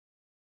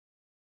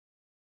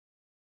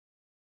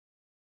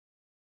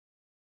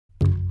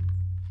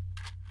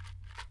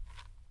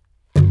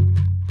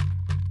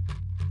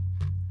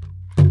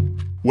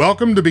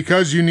Welcome to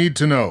Because You Need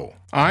to Know.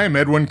 I am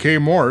Edwin K.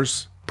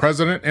 Morse,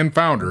 President and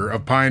founder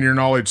of Pioneer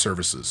Knowledge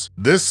Services.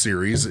 This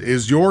series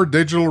is your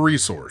digital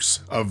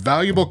resource of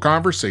valuable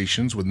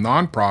conversations with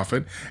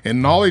nonprofit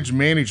and knowledge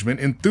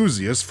management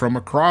enthusiasts from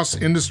across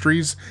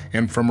industries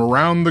and from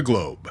around the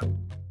globe.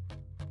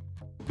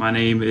 My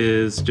name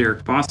is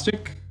Derek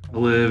Bostic. I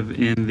live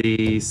in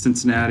the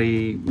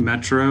Cincinnati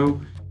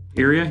metro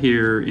area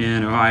here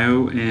in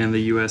Ohio and the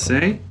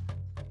USA.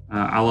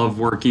 I love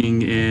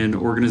working in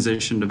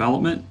organization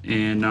development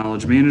and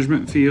knowledge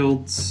management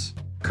fields.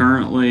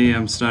 Currently,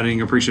 I'm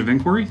studying appreciative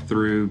inquiry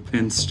through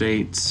Penn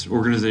State's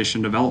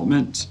organization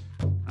development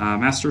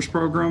master's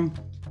program.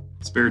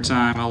 Spare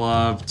time, I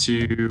love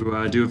to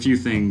do a few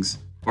things.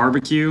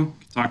 Barbecue,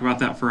 talk about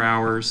that for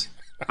hours.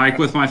 Hike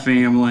with my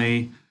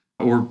family,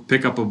 or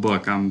pick up a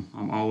book.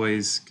 I'm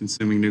always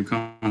consuming new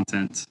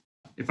content.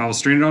 If I was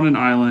stranded on an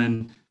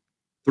island,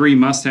 3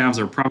 must-haves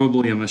are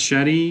probably a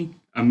machete,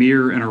 a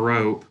mirror, and a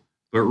rope.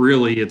 But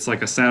really, it's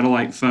like a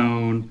satellite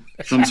phone,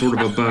 some sort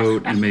of a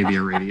boat, and maybe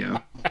a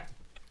radio.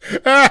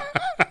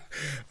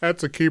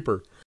 That's a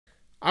keeper.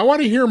 I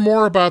want to hear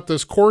more about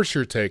this course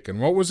you're taking.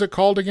 What was it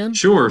called again?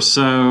 Sure.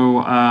 So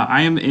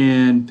I am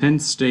in Penn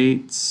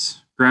State's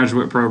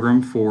graduate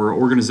program for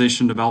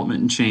organization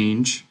development and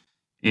change.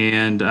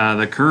 And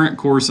the current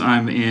course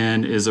I'm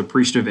in is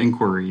appreciative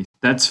inquiry.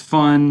 That's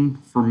fun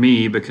for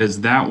me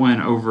because that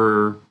went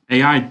over,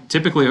 AI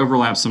typically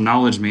overlaps some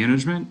knowledge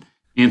management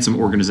and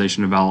some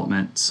organization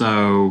development.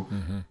 So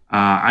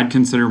I'd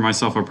consider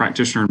myself a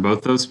practitioner in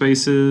both those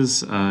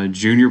spaces,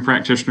 junior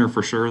practitioner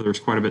for sure.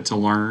 There's quite a bit to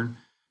learn.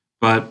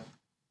 But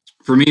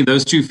for me,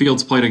 those two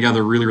fields play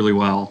together really, really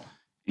well.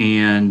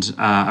 And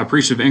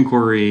appreciative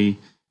inquiry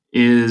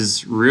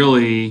is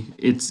really,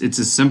 it's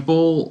as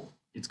simple,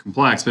 it's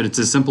complex, but it's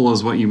as simple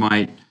as what you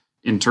might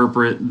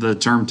interpret the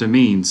term to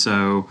mean.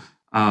 So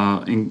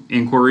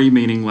inquiry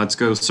meaning let's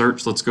go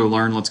search, let's go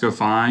learn, let's go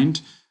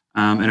find.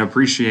 And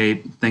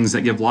appreciate things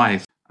that give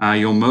life.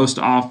 You'll most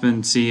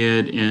often see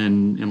it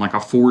in like a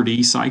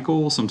 4D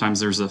cycle. Sometimes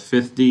there's a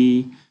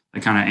 5D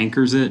that kind of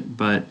anchors it,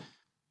 but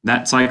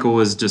that cycle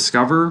is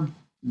discover,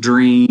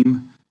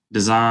 dream,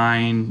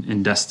 design,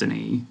 and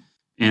destiny.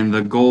 And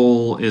the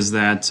goal is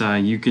that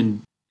you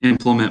can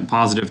implement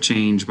positive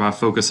change by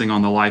focusing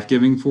on the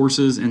life-giving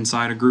forces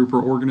inside a group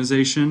or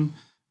organization.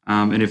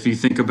 And if you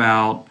think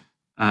about,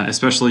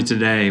 especially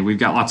today, we've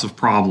got lots of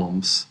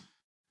problems,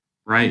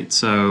 right?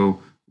 So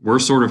we're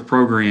sort of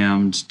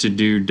programmed to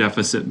do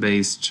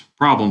deficit-based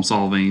problem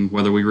solving,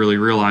 whether we really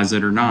realize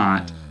it or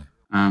not.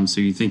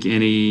 So you think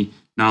any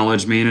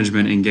knowledge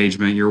management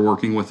engagement, you're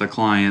working with a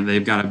client,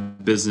 they've got a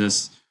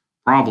business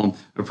problem.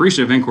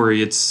 Appreciative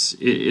inquiry, it's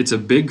a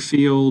big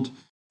field,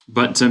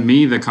 but to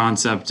me, the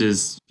concept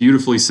is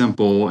beautifully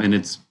simple and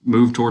it's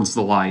moved towards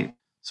the light.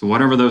 So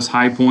whatever those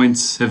high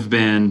points have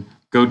been,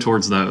 go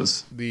towards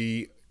those.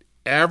 The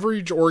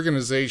average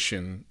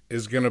organization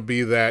is going to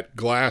be that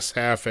glass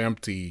half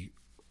empty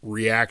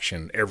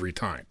reaction every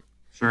time.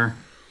 Sure.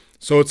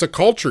 So it's a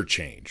culture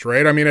change,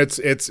 right? I mean, it's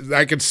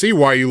I can see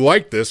why you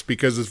like this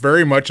because it's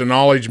very much a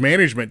knowledge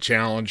management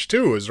challenge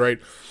too, is right.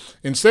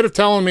 Instead of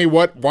telling me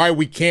why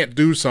we can't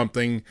do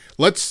something,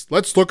 let's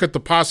look at the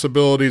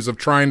possibilities of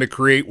trying to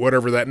create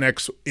whatever that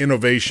next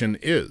innovation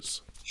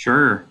is.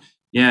 Sure.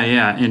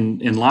 Yeah.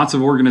 In lots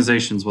of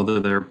organizations, whether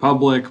they're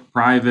public,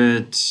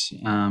 private,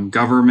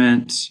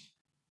 government,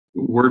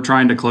 we're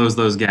trying to close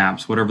those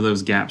gaps, whatever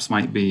those gaps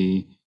might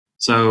be.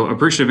 So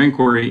appreciative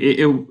inquiry,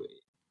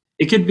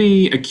 it could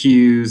be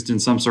accused in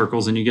some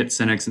circles, and you get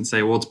cynics and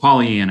say, well, it's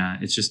Pollyanna.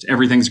 It's just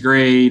everything's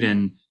great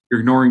and you're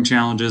ignoring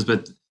challenges.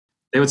 But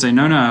they would say,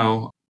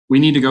 no, we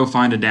need to go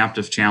find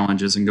adaptive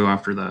challenges and go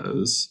after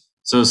those.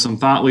 So some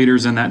thought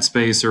leaders in that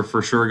space are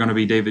for sure going to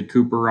be David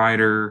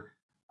Cooperrider.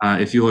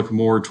 If you look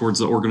more towards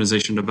the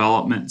organization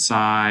development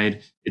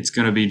side, it's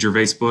going to be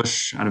Gervais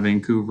Bush out of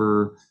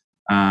Vancouver.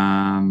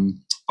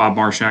 Bob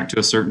Marshak to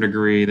a certain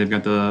degree. They've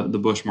got the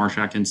Bush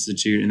Marshak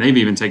Institute, and they've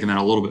even taken that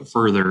a little bit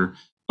further.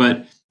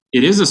 But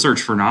it is a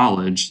search for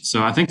knowledge.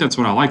 So I think that's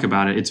what I like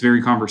about it. It's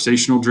very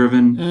conversational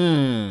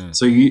driven.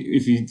 So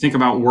if you think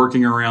about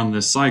working around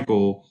this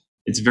cycle,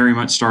 it's very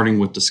much starting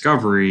with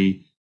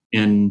discovery.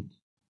 And,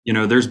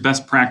 there's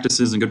best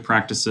practices and good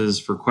practices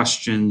for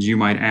questions you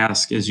might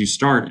ask as you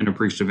start an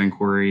appreciative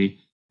inquiry.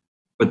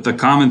 But the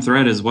common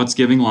thread is what's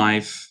giving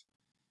life.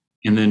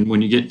 And then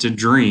when you get to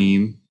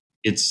dream,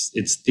 it's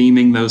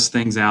theming those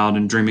things out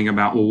and dreaming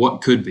about, well,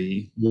 what could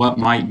be, what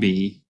might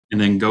be, and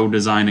then go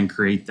design and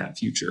create that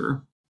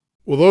future.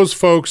 Well, those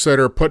folks that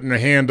are putting a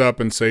hand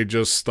up and say,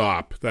 just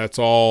stop, that's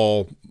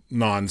all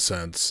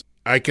nonsense.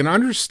 I can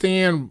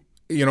understand,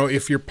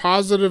 if you're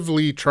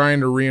positively trying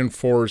to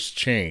reinforce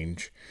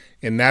change,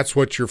 and that's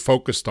what you're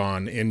focused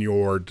on in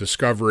your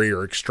discovery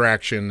or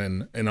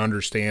extraction and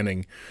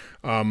understanding,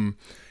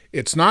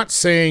 it's not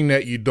saying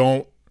that you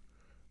don't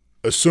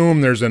assume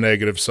there's a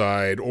negative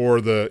side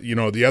or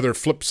the other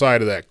flip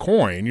side of that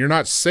coin. You're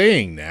not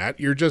saying that.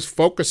 You're just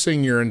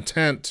focusing your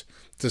intent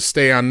to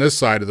stay on this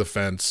side of the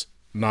fence,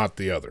 not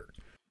the other.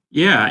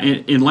 Yeah,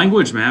 and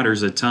language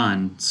matters a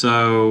ton.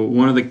 So,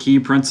 one of the key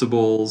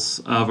principles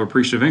of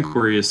appreciative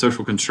inquiry is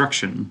social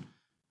construction.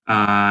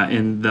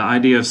 And the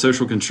idea of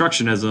social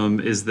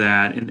constructionism is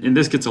that, and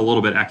this gets a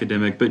little bit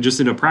academic, but just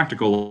at a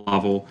practical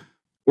level,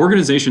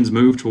 organizations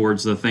move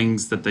towards the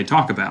things that they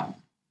talk about.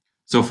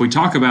 So, if we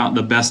talk about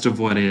the best of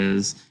what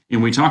is,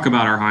 and we talk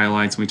about our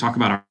highlights, and we talk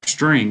about our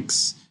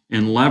strengths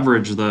and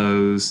leverage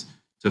those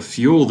to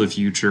fuel the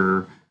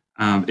future,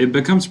 it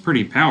becomes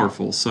pretty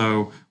powerful.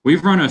 So,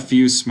 we've run a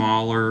few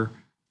smaller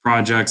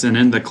projects, and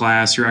in the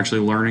class, you're actually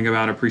learning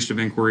about appreciative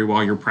inquiry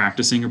while you're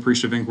practicing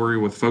appreciative inquiry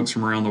with folks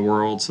from around the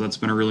world. So, that's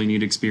been a really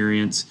neat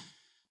experience.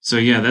 So,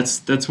 yeah,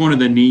 that's one of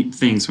the neat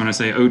things when I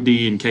say OD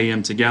and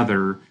KM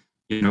together.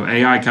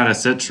 AI kind of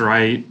sits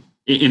right,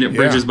 and it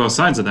bridges both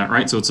sides of that,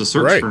 right? So it's a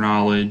search for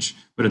knowledge,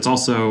 but it's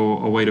also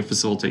a way to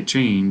facilitate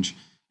change.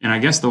 And I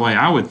guess the way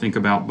I would think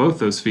about both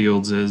those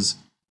fields is,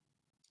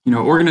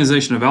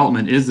 organization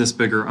development is this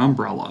bigger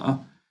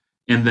umbrella.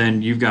 And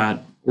then you've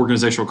got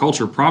organizational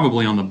culture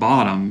probably on the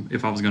bottom,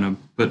 if I was going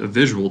to put a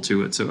visual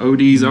to it. So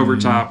OD's over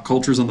top,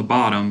 culture's on the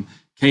bottom.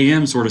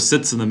 KM sort of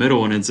sits in the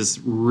middle, and it's this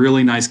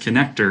really nice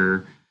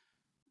connector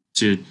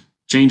to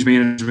change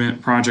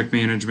management, project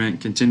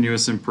management,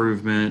 continuous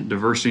improvement,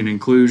 diversity and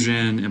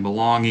inclusion, and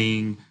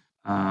belonging,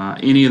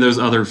 any of those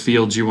other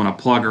fields you want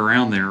to plug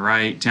around there,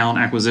 right? Talent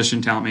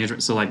acquisition, talent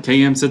management. So like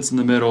KM sits in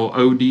the middle,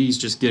 OD's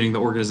just getting the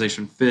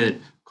organization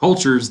fit.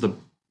 Culture's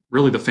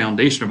really the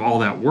foundation of all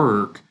that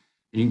work.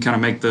 And you can kind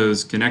of make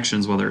those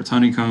connections, whether it's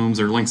honeycombs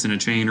or links in a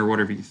chain or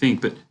whatever you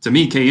think. But to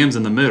me, KM's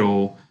in the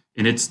middle,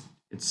 and it's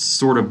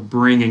sort of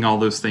bringing all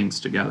those things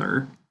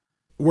together.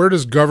 Where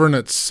does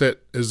governance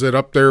sit? Is it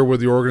up there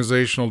with the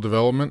organizational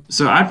development?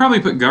 So I'd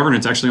probably put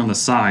governance actually on the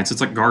side. So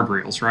it's like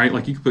guardrails, right?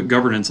 Like you could put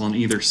governance on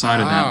either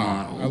side of that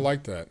model. I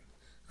like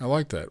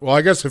that. Well,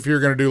 I guess if you're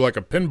going to do like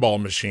a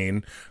pinball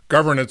machine,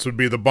 governance would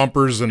be the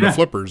bumpers and the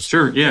flippers.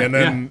 Sure, yeah. And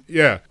then,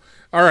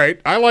 All right,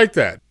 I like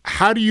that.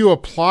 How do you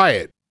apply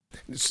it?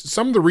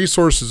 Some of the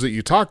resources that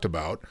you talked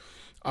about,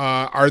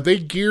 are they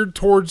geared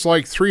towards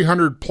like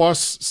 300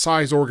 plus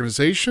size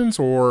organizations,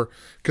 or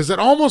because it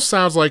almost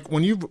sounds like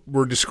when you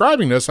were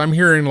describing this, I'm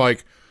hearing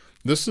like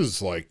this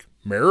is like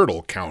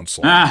marital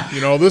counseling.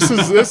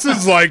 This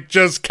is like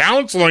just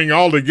counseling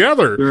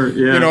altogether. Sure,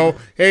 yeah.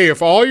 Hey,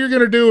 if all you're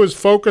going to do is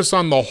focus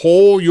on the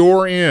hole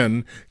you're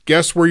in,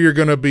 guess where you're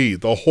going to be?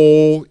 The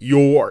hole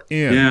you're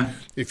in. Yeah.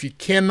 If you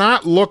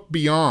cannot look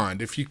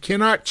beyond, if you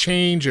cannot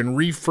change and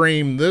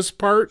reframe this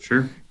part,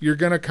 you're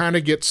going to kind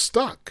of get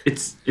stuck.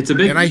 It's a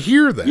big, and I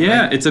hear that.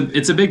 Yeah, it's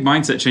a big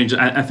mindset change.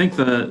 I think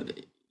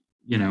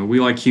we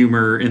like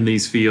humor in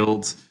these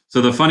fields.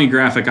 So the funny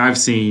graphic I've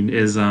seen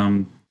is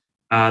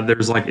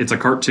there's like, it's a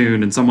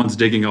cartoon and someone's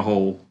digging a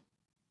hole.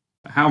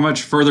 How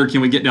much further can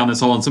we get down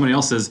this hole? And somebody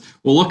else says,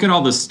 well, look at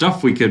all the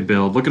stuff we could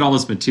build. Look at all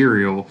this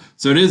material.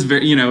 So it is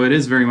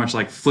very much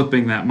like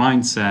flipping that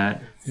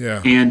mindset.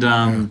 Yeah.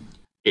 And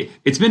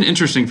it's been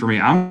interesting for me.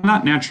 I'm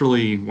not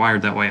naturally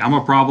wired that way. I'm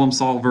a problem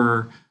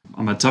solver.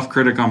 I'm a tough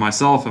critic on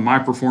myself and my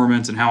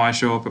performance and how I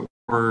show up at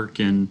work.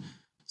 And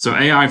so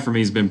AI for me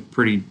has been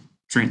pretty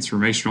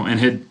transformational, and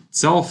had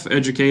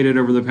self-educated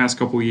over the past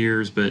couple of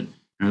years, but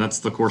that's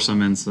the course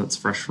I'm in, so that's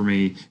fresh for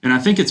me. And I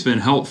think it's been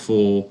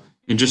helpful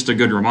and just a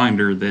good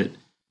reminder that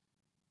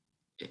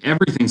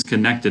everything's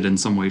connected in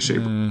some way,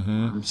 shape, or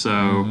form.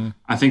 So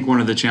I think one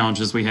of the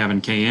challenges we have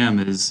in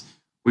KM is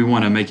we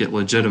want to make it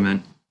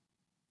legitimate,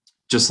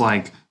 just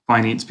like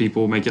finance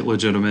people make it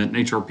legitimate,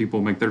 and HR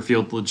people make their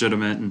field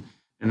legitimate, and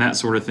that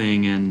sort of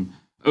thing. And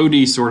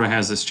OD sort of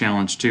has this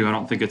challenge too. I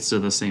don't think it's to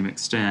the same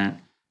extent,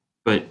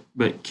 but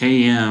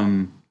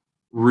KM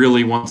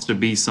really wants to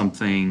be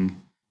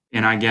something.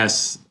 And I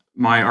guess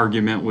my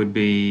argument would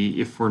be,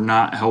 if we're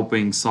not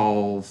helping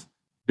solve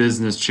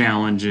business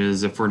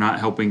challenges, if we're not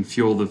helping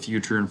fuel the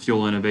future and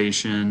fuel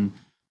innovation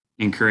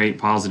and create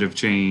positive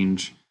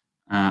change,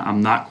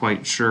 I'm not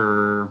quite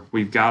sure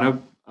we've got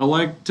a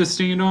leg to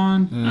stand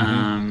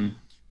on.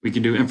 We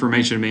can do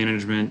information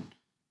management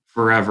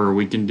forever.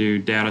 We can do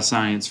data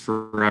science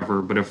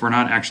forever. But if we're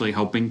not actually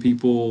helping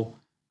people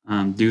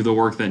do the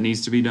work that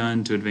needs to be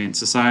done to advance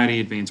society,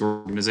 advance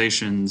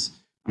organizations,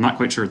 I'm not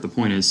quite sure what the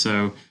point is.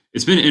 So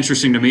it's been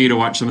interesting to me to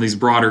watch some of these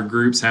broader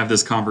groups have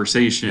this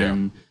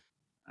conversation.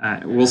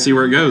 We'll see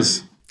where it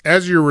goes.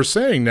 As you were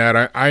saying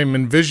that, I'm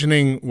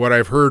envisioning what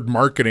I've heard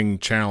marketing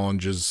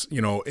challenges,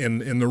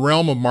 in the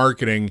realm of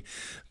marketing,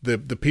 the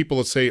people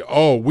that say,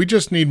 oh, we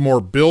just need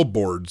more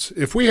billboards.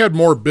 If we had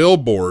more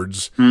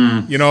billboards,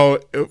 and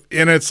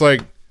it's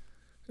like,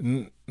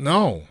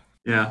 no.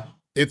 Yeah.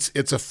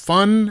 It's a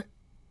fun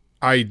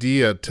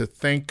idea to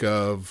think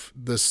of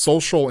the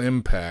social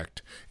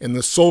impact and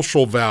the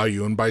social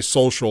value, and by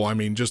social I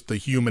mean just the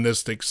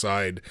humanistic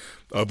side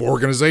of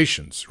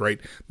organizations, right?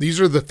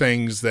 These are the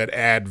things that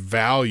add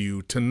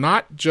value to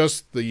not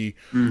just the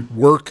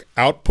work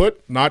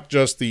output, not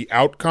just the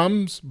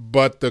outcomes,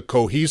 but the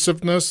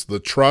cohesiveness, the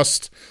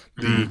trust,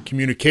 the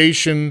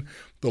communication,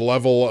 the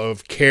level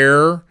of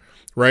care,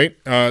 right?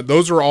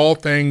 Those are all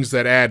things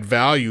that add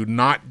value,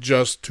 not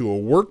just to a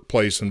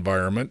workplace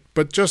environment,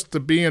 but just to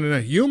being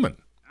a human.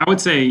 I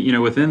would say,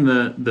 within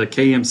the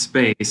KM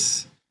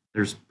space,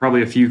 there's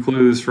probably a few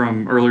clues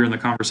from earlier in the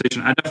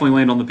conversation. I definitely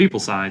land on the people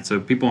side, so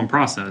people and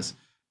process.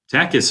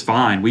 Tech is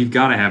fine. We've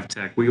got to have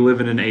tech. We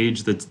live in an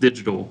age that's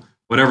digital,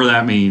 whatever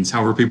that means,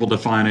 however people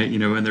define it,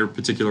 in their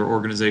particular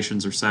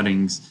organizations or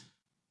settings.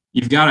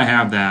 You've got to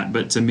have that.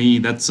 But to me,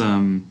 that's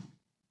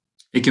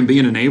it can be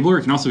an enabler.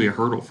 It can also be a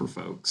hurdle for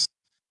folks.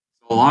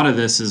 A lot of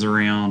this is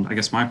around, I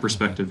guess my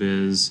perspective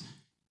is,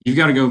 you've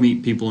got to go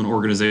meet people in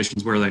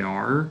organizations where they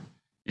are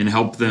and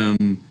help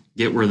them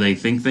get where they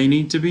think they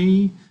need to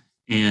be.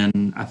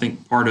 And I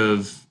think part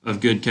of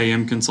good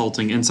KM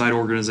consulting inside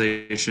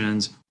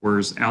organizations,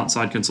 whereas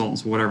outside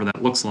consultants, whatever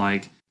that looks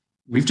like,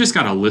 we've just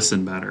got to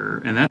listen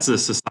better. And that's a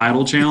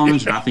societal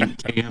challenge. And I think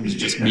KM is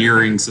just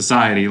mirroring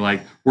society.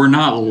 Like, we're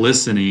not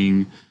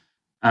listening.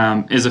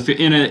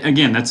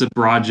 Again, that's a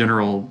broad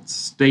general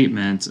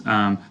statement.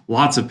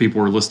 Lots of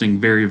people are listening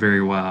very,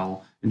 very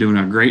well and doing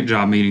a great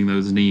job meeting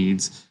those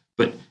needs.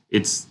 But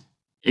it's,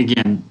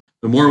 again,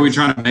 the more we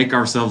try to make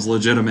ourselves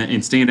legitimate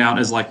and stand out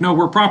as like, no,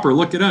 we're proper,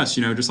 look at us,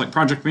 just like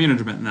project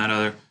management and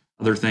that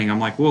other thing. I'm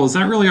like, well, is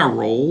that really our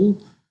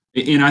role?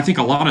 And I think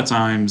a lot of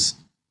times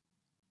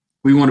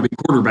we want to be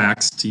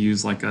quarterbacks, to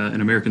use like an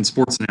American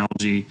sports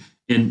analogy,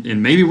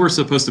 and maybe we're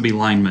supposed to be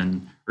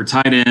linemen or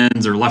tight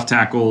ends or left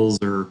tackles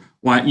or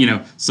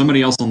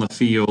somebody else on the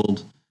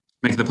field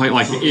make the play.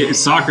 Like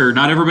soccer,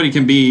 not everybody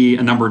can be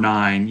a number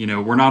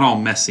 9. We're not all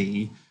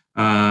Messi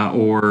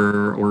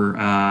or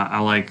I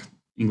like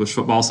English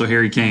football, so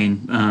Harry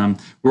Kane.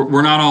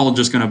 We're not all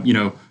just going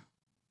to,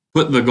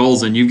 put the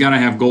goals in. You've got to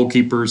have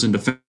goalkeepers and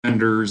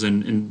defenders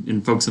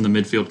and folks in the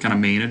midfield kind of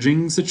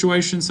managing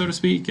situations, so to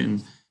speak.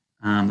 And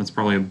that's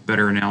probably a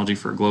better analogy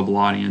for a global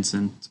audience,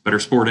 and it's a better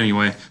sport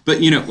anyway. But,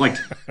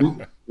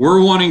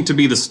 we're wanting to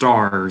be the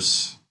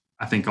stars,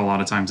 I think, a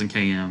lot of times in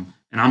KM.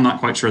 And I'm not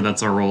quite sure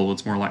that's our role.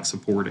 It's more like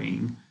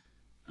supporting.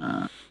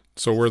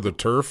 So we're the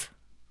turf?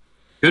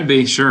 Could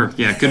be, sure.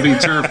 Yeah, could be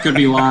turf, could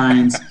be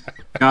lines.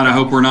 God, I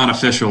hope we're not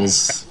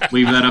officials.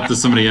 Leave that up to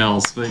somebody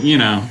else. But,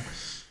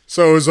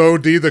 So is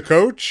OD the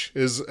coach?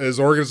 Is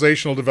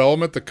organizational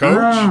development the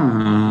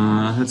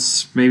coach?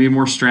 It's maybe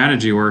more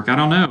strategy work. I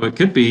don't know. It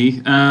could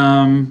be.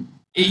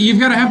 You've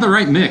got to have the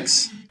right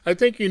mix. I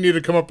think you need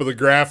to come up with a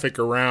graphic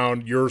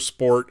around your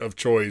sport of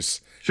choice.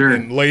 Sure.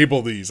 And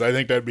label these. I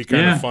think that'd be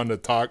kind of fun to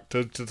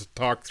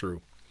talk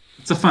through.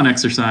 It's a fun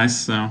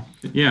exercise. So,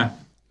 yeah.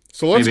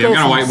 So let's maybe go.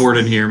 I've got a whiteboard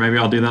in here. Maybe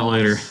I'll do that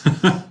later.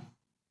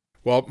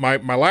 Well,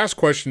 my last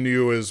question to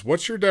you is,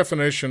 what's your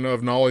definition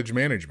of knowledge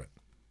management?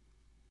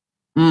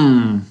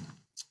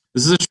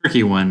 This is a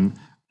tricky one.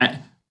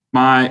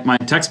 My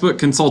textbook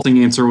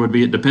consulting answer would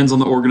be, it depends on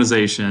the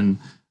organization,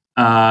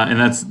 and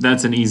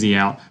that's an easy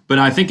out. But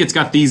I think it's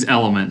got these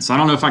elements. I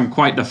don't know if I can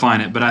quite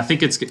define it, but I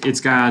think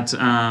it's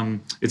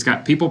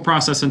got people,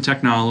 process, and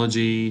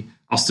technology.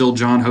 I'll steal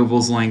John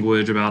Hovel's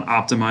language about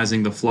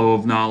optimizing the flow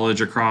of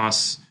knowledge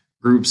across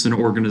groups and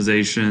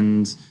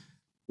organizations.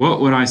 What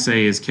would I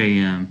say is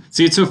KM?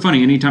 See, it's so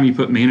funny anytime you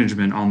put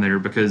management on there,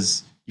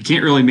 because you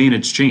can't really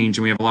manage change,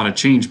 and we have a lot of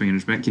change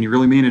management. Can you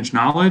really manage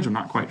knowledge? I'm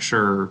not quite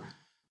sure.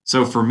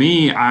 So for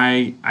me,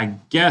 I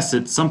guess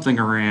it's something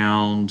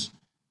around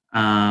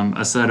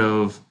a set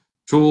of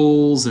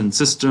tools and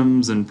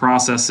systems and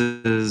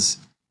processes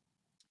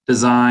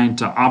designed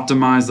to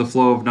optimize the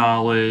flow of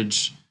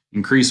knowledge,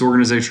 increase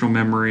organizational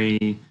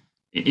memory,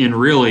 and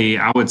really,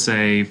 I would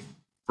say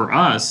for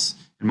us,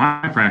 in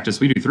my practice,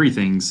 we do 3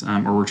 things,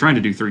 or we're trying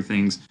to do 3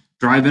 things: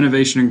 drive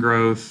innovation and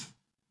growth,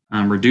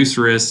 reduce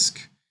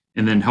risk,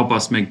 and then help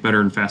us make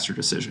better and faster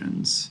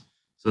decisions.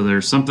 So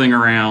there's something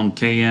around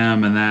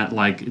KM and that,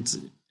 like, it's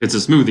a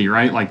smoothie,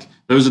 right? Like,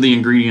 those are the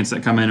ingredients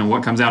that come in and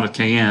what comes out of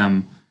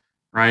KM,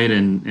 right?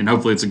 And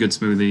hopefully it's a good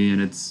smoothie,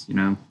 and it's,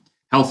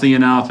 healthy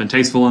enough and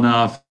tasteful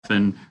enough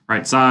and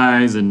right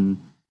size and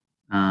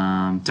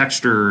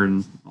texture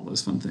and all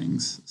those fun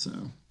things. So.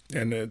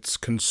 And it's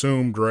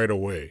consumed right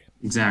away.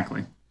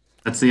 Exactly.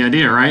 That's the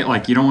idea, right?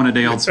 Like, you don't want a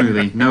day-old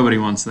smoothie. Nobody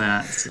wants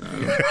that. So.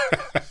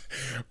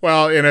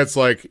 Well, and it's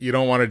like, you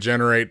don't want to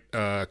generate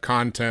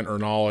content or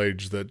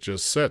knowledge that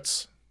just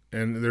sits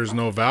and there's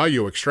no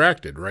value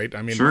extracted, right?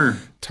 I mean, sure.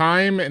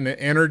 Time and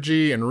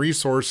energy and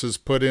resources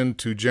put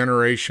into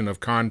generation of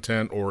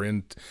content or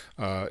in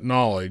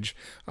knowledge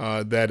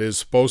that is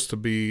supposed to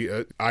be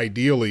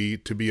ideally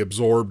to be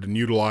absorbed and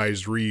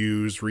utilized,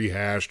 reused,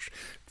 rehashed,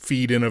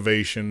 feed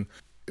innovation,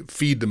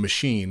 feed the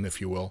machine, if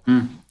you will,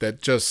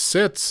 that just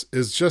sits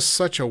is just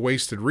such a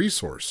wasted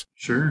resource.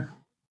 Sure.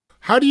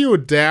 How do you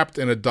adapt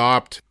and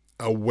adopt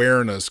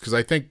awareness? Because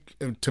I think,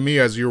 to me,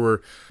 as you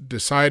were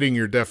deciding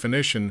your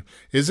definition,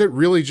 is it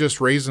really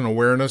just raising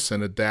awareness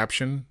and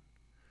adaptation?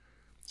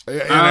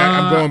 And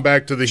I'm going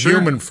back to the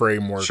human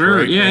framework. Sure,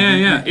 right?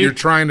 Yeah. You're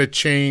trying to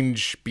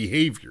change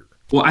behavior.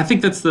 Well, I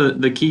think that's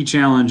the key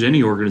challenge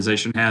any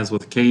organization has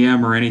with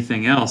KM or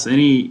anything else.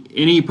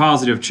 Any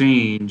positive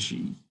change,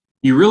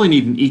 you really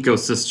need an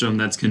ecosystem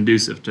that's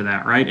conducive to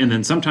that, right? And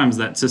then sometimes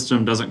that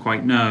system doesn't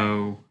quite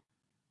know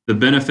the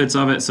benefits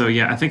of it. So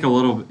yeah, I think a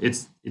little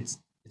it's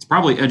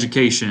probably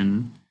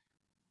education,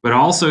 but I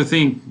also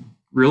think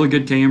really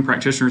good KM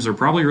practitioners are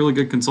probably really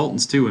good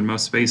consultants too in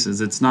most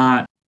spaces. It's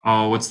not,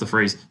 oh, what's the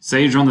phrase?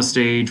 Sage on the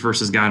stage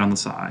versus guide on the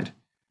side,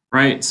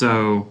 right?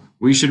 So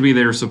we should be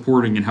there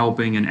supporting and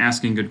helping and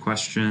asking good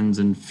questions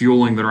and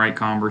fueling the right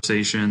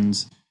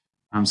conversations,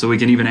 so we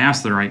can even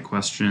ask the right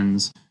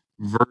questions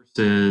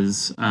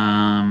versus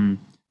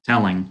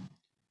telling,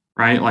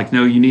 right? Like,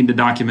 no, you need to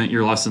document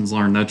your lessons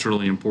learned. That's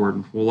really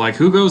important. Well, like,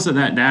 who goes to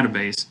that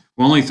database?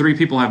 Well, only 3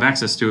 people have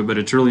access to it, but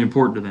it's really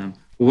important to them.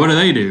 Well, what do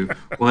they do?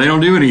 Well, they don't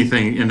do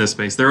anything in this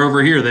space. They're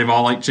over here. They've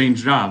all like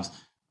changed jobs.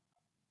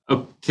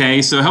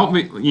 Okay, so help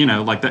me,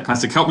 like that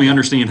classic, help me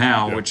understand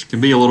how, Yeah. which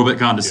can be a little bit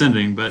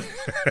condescending, but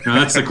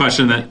that's the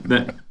question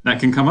that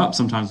can come up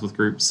sometimes with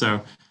groups.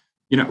 So,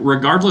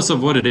 regardless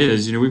of what it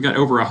is, we've got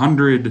over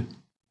 100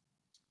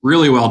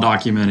 really well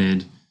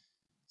documented,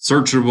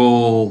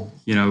 searchable,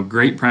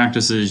 great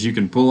practices you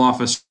can pull off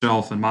a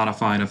shelf and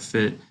modify to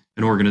fit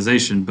an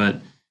organization,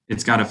 but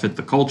it's got to fit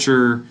the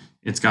culture,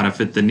 it's got to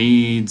fit the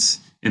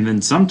needs, and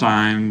then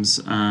sometimes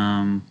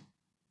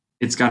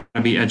it's got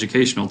to be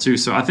educational too.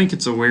 So I think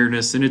it's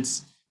awareness, and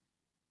it's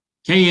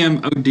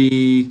KM,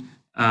 OD,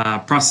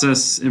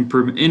 process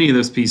improvement, any of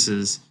those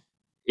pieces.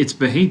 It's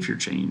behavior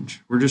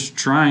change. We're just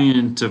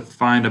trying to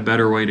find a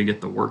better way to get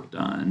the work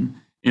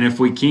done. And if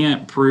we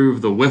can't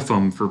prove the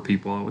WIFM for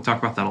people, we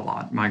talk about that a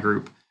lot in my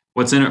group.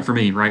 What's in it for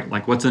me, right?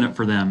 Like, what's in it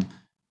for them?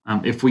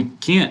 If we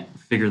can't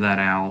figure that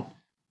out,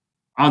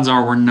 odds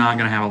are we're not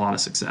going to have a lot of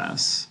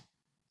success.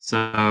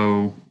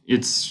 So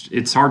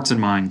it's hearts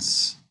and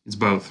minds. It's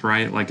both,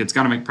 right? Like, it's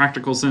got to make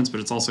practical sense, but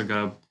it's also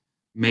got to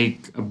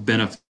make a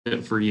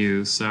benefit for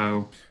you.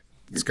 So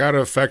it's got to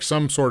affect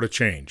some sort of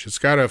change. It's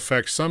got to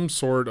affect some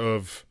sort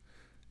of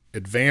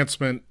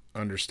advancement,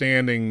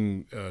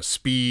 understanding,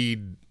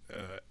 speed,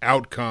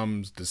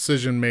 outcomes,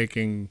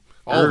 decision-making,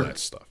 all that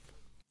stuff.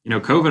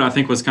 COVID, I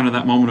think, was kind of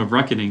that moment of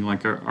reckoning.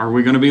 Like, are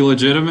we going to be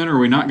legitimate or are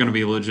we not going to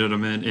be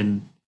legitimate?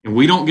 And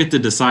we don't get to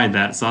decide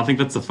that. So I think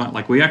that's the fun.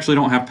 Like, we actually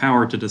don't have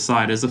power to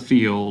decide as a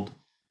field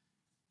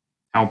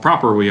how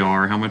proper we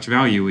are, how much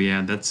value we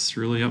add. That's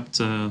really up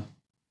to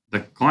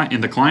the client.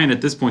 And the client at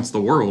this point is the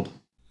world,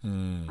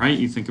 right?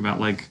 You think about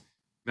like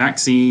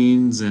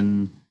vaccines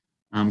and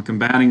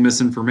combating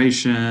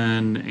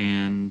misinformation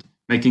and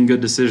making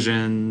good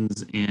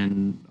decisions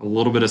and a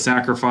little bit of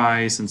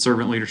sacrifice and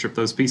servant leadership,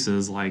 those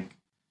pieces. Like,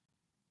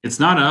 it's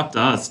not up to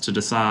us to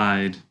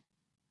decide,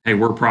 hey,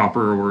 we're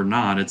proper or we're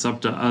not. It's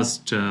up to us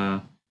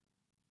to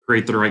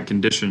create the right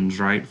conditions,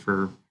 right,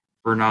 for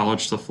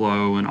knowledge to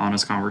flow and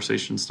honest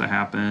conversations to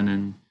happen,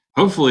 and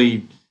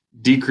hopefully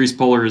decrease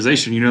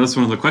polarization. That's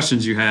one of the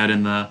questions you had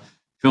in the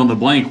fill in the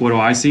blank. What do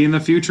I see in the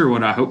future?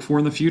 What I hope for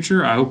in the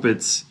future? I hope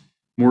it's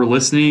more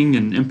listening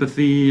and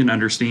empathy and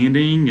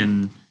understanding,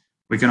 and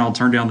we can all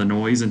turn down the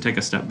noise and take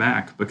a step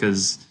back,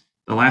 because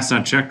the last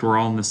I checked, we're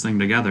all in this thing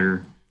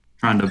together,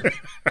 trying to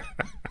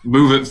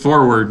move it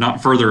forward,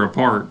 not further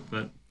apart.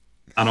 But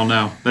I don't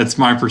know. That's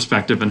my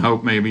perspective and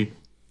hope, maybe.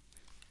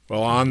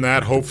 Well, on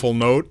that hopeful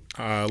note,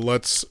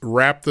 let's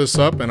wrap this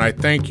up. And I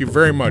thank you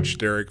very much,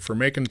 Derek, for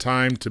making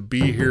time to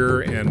be here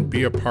and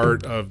be a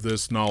part of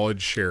this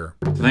knowledge share.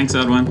 Thanks,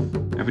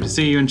 Edwin. Happy to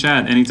see you and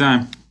chat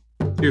anytime.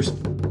 Cheers.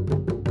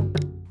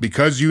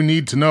 Because You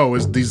Need to Know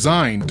is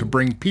designed to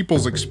bring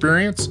people's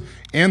experience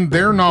and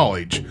their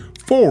knowledge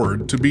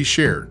forward to be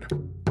shared.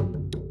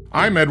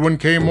 I'm Edwin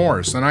K.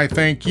 Morris, and I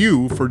thank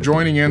you for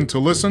joining in to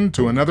listen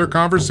to another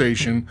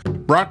conversation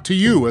brought to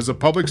you as a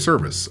public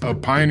service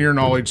of Pioneer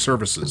Knowledge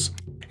Services,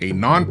 a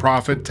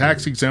nonprofit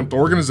tax-exempt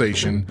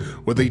organization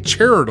with a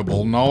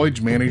charitable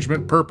knowledge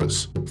management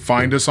purpose.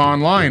 Find us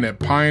online at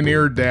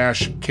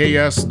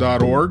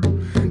pioneer-ks.org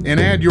and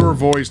add your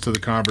voice to the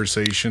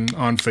conversation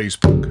on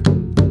Facebook.